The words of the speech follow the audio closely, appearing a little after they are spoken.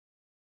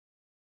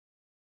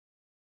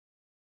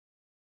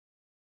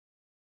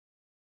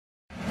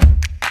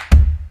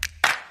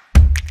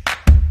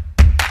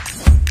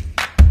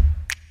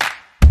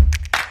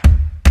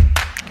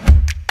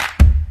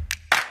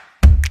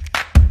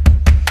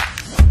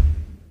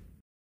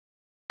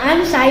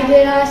I'm SAI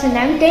Darahas and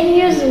I'm 10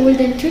 years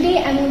old, and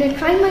today I'm going to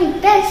try my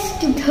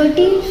best to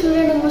 13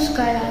 Surya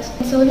Namaskars.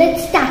 So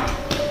let's start.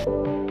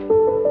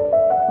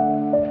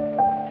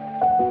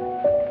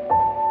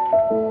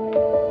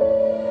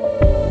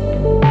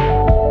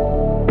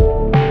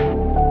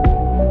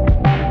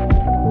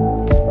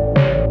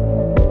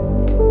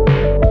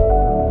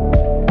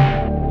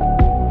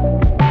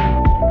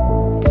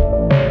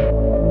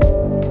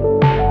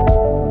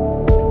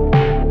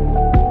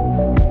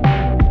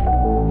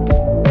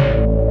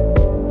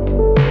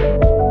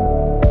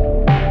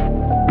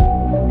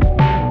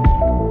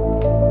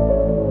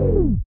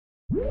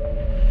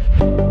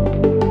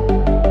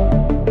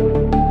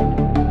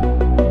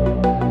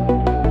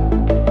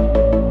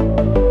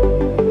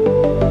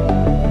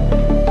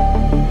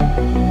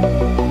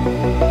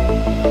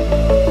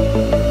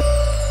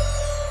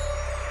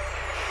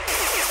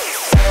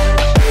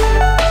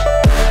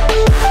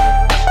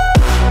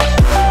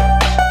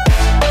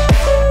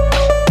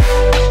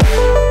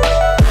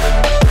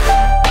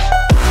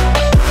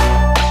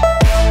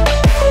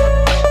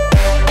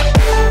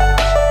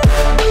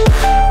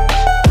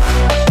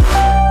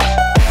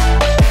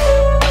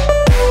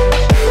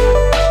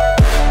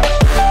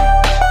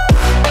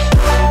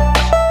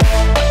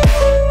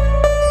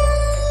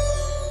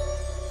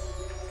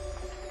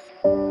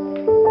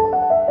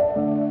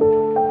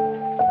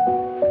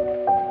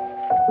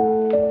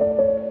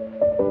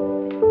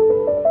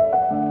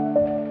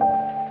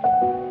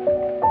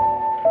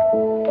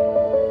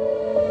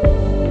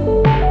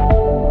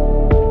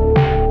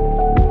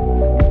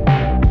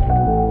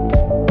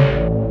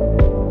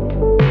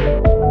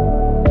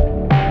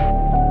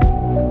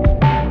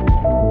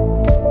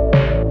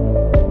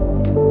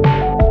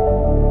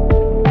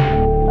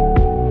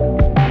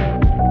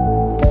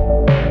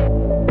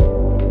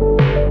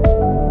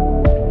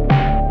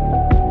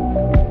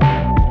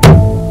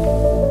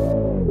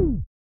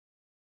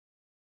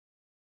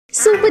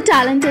 Super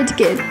Talented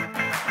Kid,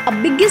 a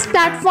biggest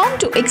platform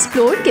to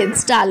explore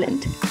kids'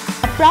 talent.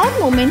 A proud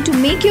moment to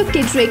make your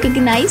kid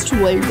recognized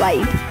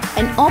worldwide.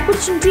 An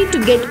opportunity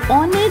to get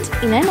honored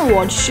in an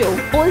award show.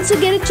 Also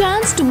get a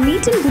chance to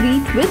meet and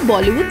greet with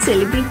Bollywood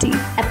celebrity.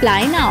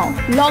 Apply now.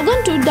 Log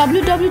on to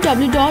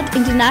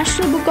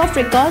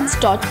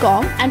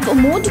www.internationalbookofrecords.com and for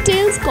more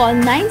details call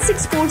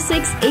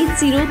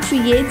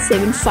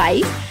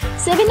 9646803875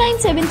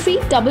 7973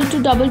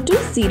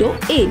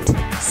 222208.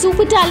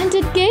 Super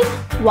Talented Kid,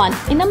 one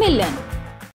in a million.